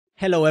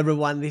Hello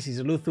everyone, this is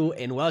LuZu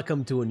and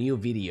welcome to a new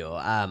video.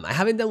 I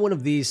haven't done one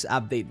of these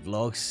update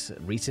vlogs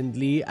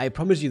recently. I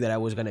promised you that I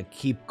was gonna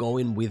keep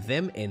going with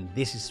them, and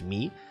this is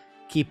me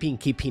keeping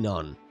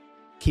on.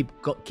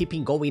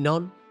 Keeping going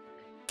on.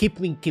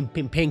 Keeping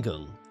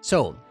penguin.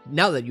 So,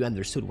 now that you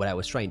understood what I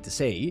was trying to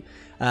say,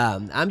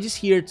 I'm just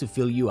here to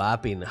fill you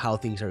up in how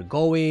things are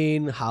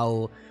going,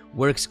 how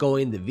work's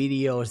going, the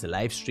videos, the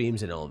live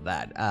streams, and all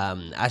that.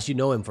 As you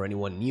know, and for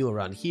anyone new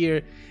around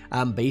here,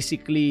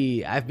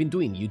 basically, I've been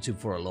doing YouTube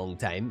for a long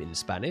time in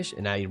Spanish,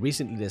 and I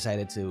recently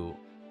decided to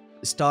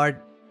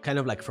start kind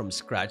of like from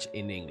scratch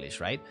in English,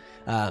 right?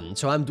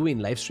 So I'm doing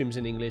live streams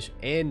in English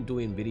and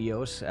doing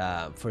videos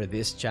for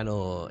this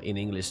channel in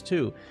English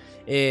too.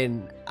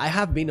 And I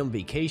have been on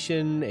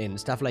vacation and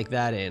stuff like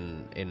that,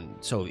 and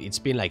so it's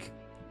been like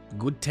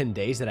good 10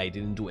 days that I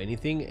didn't do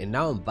anything, and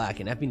now I'm back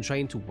and I've been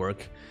trying to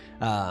work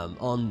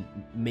on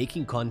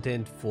making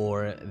content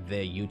for the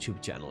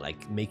YouTube channel,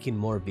 like making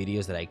more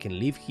videos that I can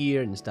live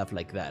here and stuff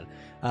like that.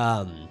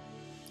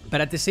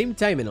 But at the same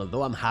time, and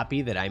although I'm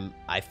happy that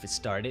I've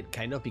started,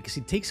 kind of, because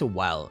it takes a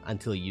while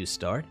until you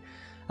start,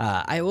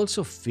 I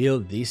also feel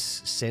this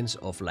sense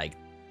of like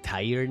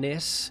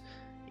tiredness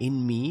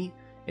in me.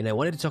 And I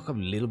wanted to talk a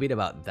little bit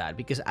about that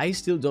because I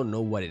still don't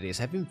know what it is.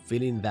 I've been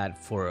feeling that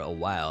for a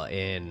while,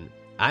 and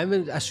I'm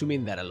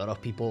assuming that a lot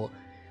of people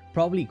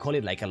probably call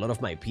it, like a lot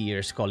of my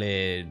peers call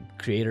it,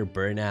 creator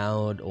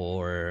burnout,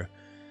 or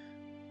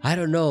I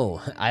don't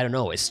know,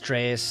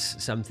 stress,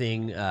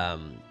 something.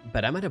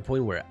 But I'm at a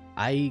point where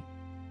I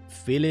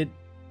feel it,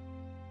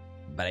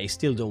 but I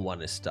still don't want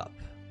to stop.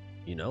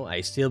 You know, I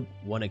still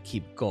want to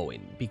keep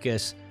going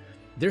because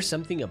there's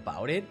something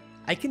about it.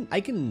 I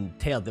can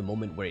tell the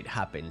moment where it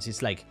happens.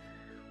 It's like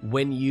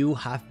when you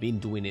have been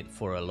doing it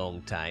for a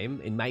long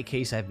time. In my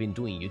case, I've been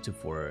doing YouTube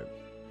for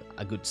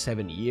a good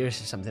 7 years,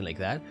 something like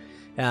that.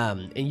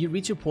 And you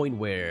reach a point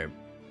where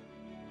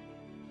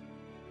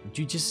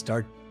you just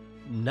start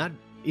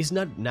it's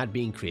not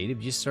being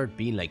creative. You start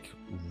being like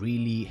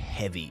really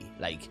heavy.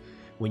 Like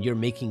when you're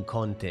making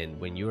content,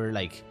 when you're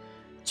like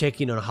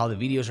checking on how the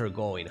videos are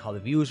going, how the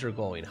views are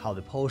going, how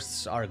the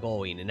posts are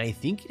going. And I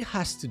think it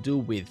has to do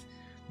with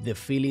the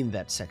feeling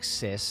that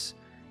success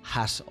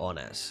has on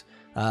us.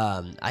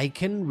 I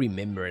can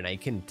remember and I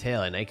can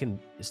tell and I can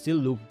still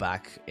look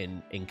back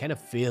and kind of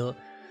feel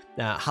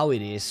how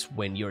it is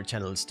when your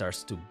channel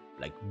starts to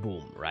like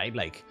boom, right?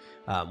 Like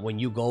when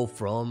you go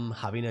from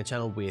having a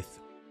channel with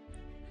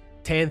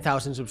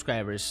 10,000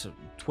 subscribers,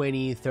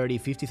 20, 30,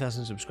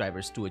 50,000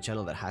 subscribers to a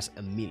channel that has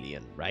 1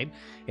 million, right?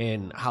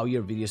 And how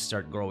your videos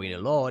start growing a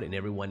lot and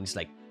everyone is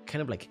like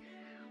kind of like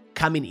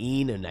coming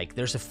in, and like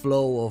there's a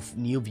flow of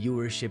new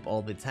viewership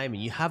all the time,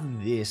 and you have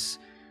this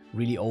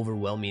really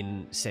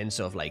overwhelming sense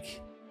of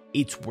like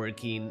it's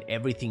working,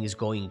 everything is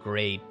going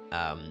great,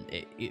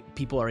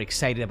 people are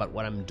excited about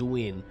what I'm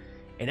doing.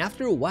 And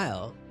after a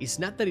while, it's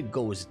not that it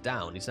goes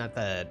down, it's not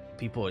that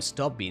people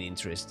stop being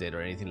interested or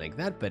anything like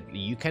that, but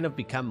you kind of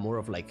become more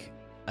of like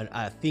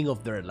a thing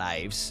of their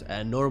lives,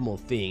 a normal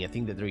thing, a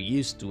thing that they're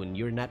used to, and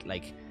you're not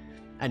like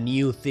a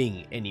new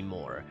thing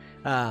anymore.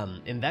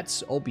 And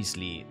that's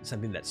obviously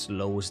something that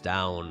slows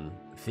down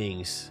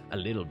things a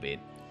little bit.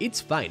 It's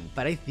fine,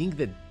 but I think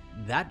that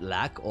that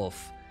lack of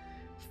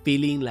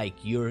feeling like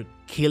you're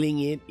killing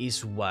it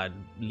is what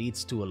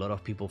leads to a lot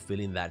of people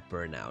feeling that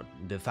burnout.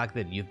 The fact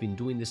that you've been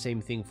doing the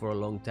same thing for a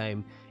long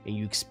time and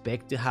you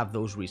expect to have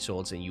those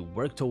results and you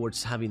work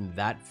towards having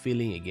that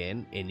feeling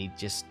again, and it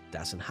just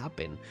doesn't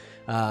happen.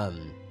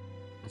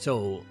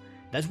 So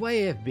that's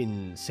why I've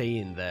been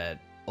saying that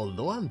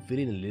although I'm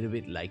feeling a little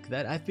bit like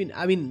that,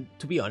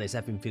 to be honest,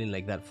 I've been feeling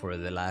like that for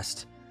the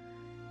last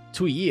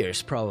 2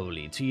 years,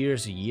 probably 2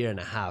 years, a year and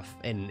a half.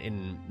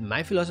 And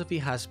my philosophy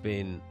has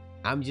been,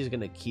 I'm just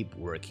gonna keep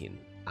working.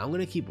 I'm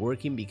gonna keep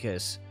working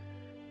because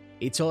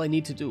it's all I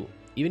need to do.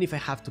 Even if I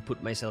have to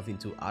put myself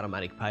into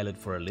automatic pilot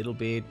for a little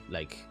bit,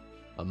 like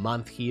a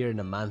month here and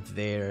a month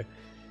there,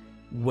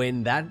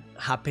 when that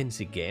happens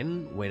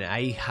again, when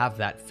I have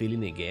that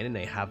feeling again and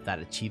I have that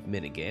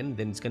achievement again,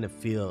 then it's gonna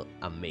feel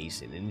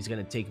amazing and it's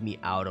gonna take me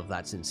out of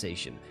that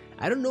sensation.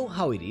 I don't know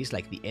how it is,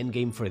 like the end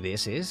game for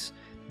this is,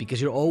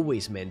 because you're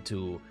always meant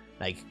to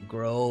like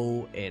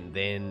grow and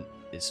then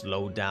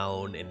slow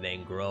down and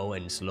then grow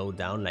and slow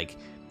down. Like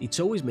it's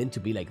always meant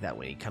to be like that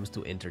when it comes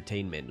to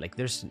entertainment. Like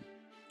there's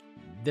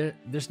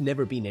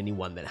never been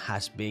anyone that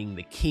has been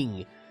the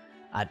king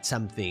at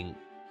something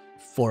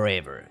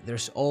forever.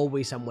 There's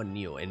always someone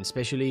new, and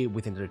especially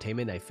with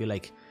entertainment, I feel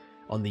like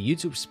on the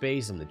YouTube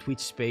space, on the Twitch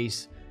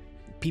space,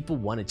 people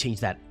want to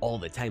change that all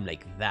the time,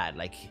 like that.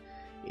 Like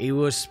it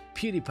was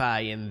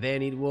PewDiePie, and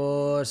then it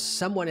was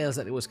someone else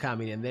that it was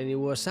coming, and then it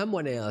was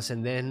someone else,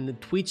 and then the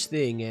Twitch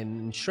thing,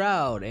 and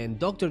Shroud, and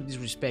Dr.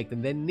 Disrespect,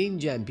 and then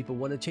Ninja, and people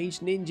want to change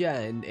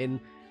Ninja and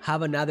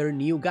have another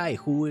new guy.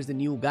 Who is the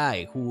new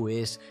guy? Who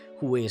is?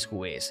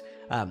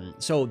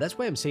 So that's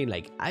why I'm saying,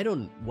 like, I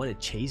don't want to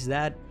chase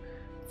that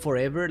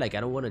forever. Like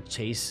I don't want to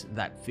chase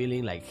that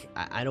feeling. Like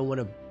I don't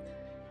want to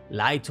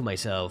lie to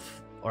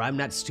myself or I'm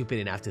not stupid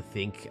enough to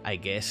think, I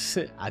guess,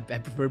 I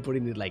prefer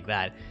putting it like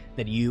that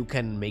you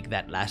can make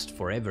that last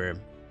forever.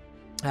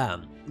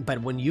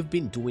 But when you've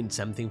been doing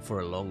something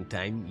for a long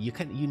time, you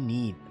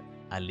need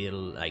a little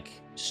like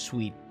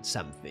sweet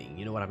something,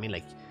 you know what I mean?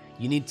 Like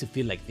you need to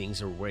feel like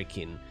things are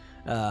working,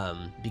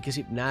 because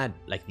if not,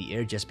 like the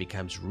air just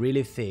becomes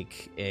really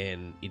thick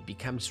and it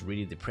becomes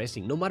really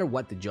depressing, no matter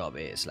what the job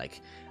is.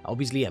 Like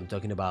obviously I'm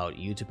talking about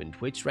YouTube and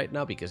Twitch right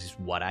now because it's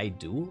what I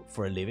do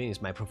for a living,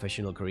 it's my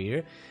professional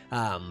career,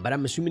 but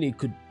I'm assuming it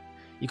could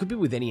be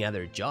with any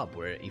other job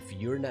where if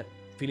you're not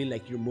feeling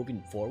like you're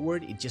moving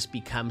forward, it just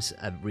becomes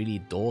a really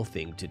dull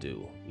thing to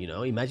do. You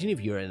know, imagine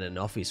if you're in an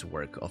office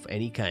work of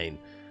any kind,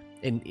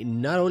 and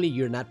not only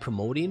you're not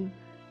promoting,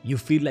 you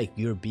feel like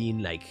you're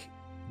being like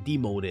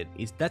demoted.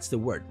 That's the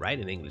word, right,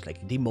 in English,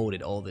 like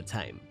demoted all the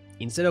time.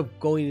 Instead of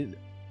going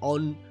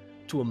on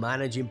to a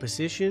managing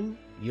position,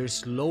 you're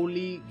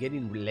slowly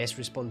getting less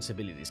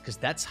responsibilities, because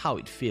that's how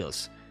it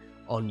feels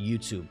on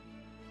YouTube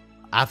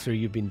after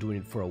you've been doing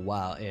it for a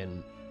while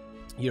and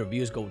your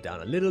views go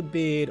down a little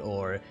bit,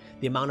 or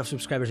the amount of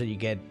subscribers that you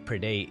get per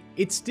day.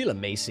 It's still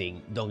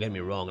amazing, don't get me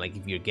wrong, like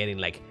if you're getting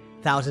like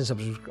thousands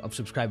of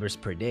subscribers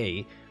per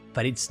day,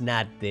 but it's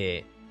not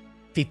the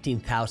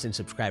 15,000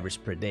 subscribers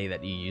per day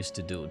that you used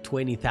to do,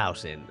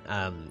 20,000.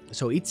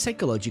 So it's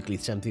psychologically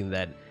something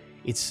that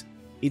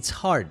it's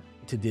hard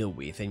to deal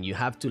with, and you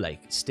have to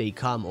like stay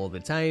calm all the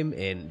time.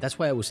 And that's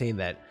why I was saying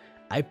that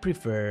I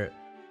prefer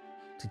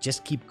to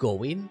just keep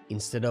going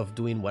instead of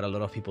doing what a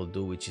lot of people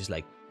do, which is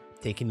like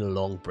taking a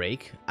long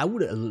break. I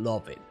would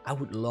love it. I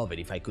would love it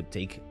if I could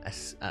take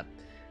a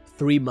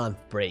 3-month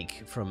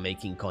break from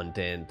making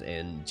content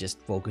and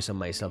just focus on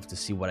myself to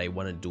see what I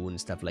want to do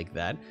and stuff like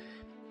that.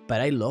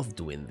 But I love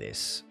doing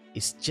this.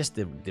 It's just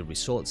the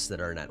results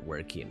that are not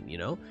working, you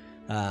know?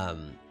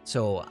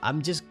 So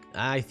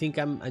I think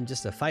I'm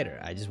just a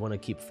fighter. I just want to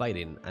keep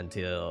fighting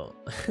until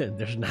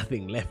there's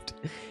nothing left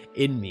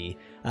in me.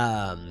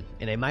 And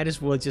I might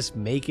as well just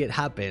make it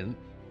happen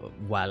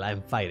while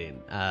I'm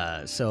fighting.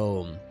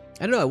 So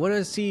I don't know, I want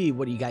to see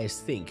what you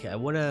guys think. I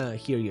want to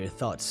hear your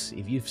thoughts.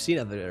 If you've seen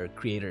other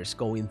creators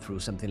going through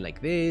something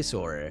like this,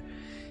 or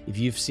if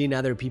you've seen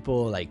other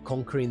people like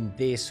conquering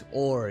this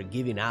or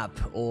giving up,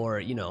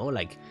 or, you know,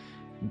 like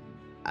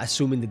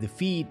assuming the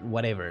defeat,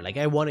 whatever. Like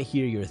I want to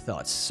hear your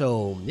thoughts.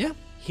 So yeah,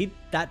 hit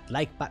that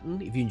like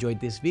button if you enjoyed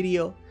this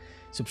video.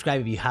 Subscribe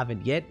if you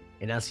haven't yet,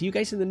 and I'll see you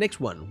guys in the next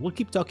one. We'll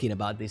keep talking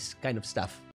about this kind of stuff.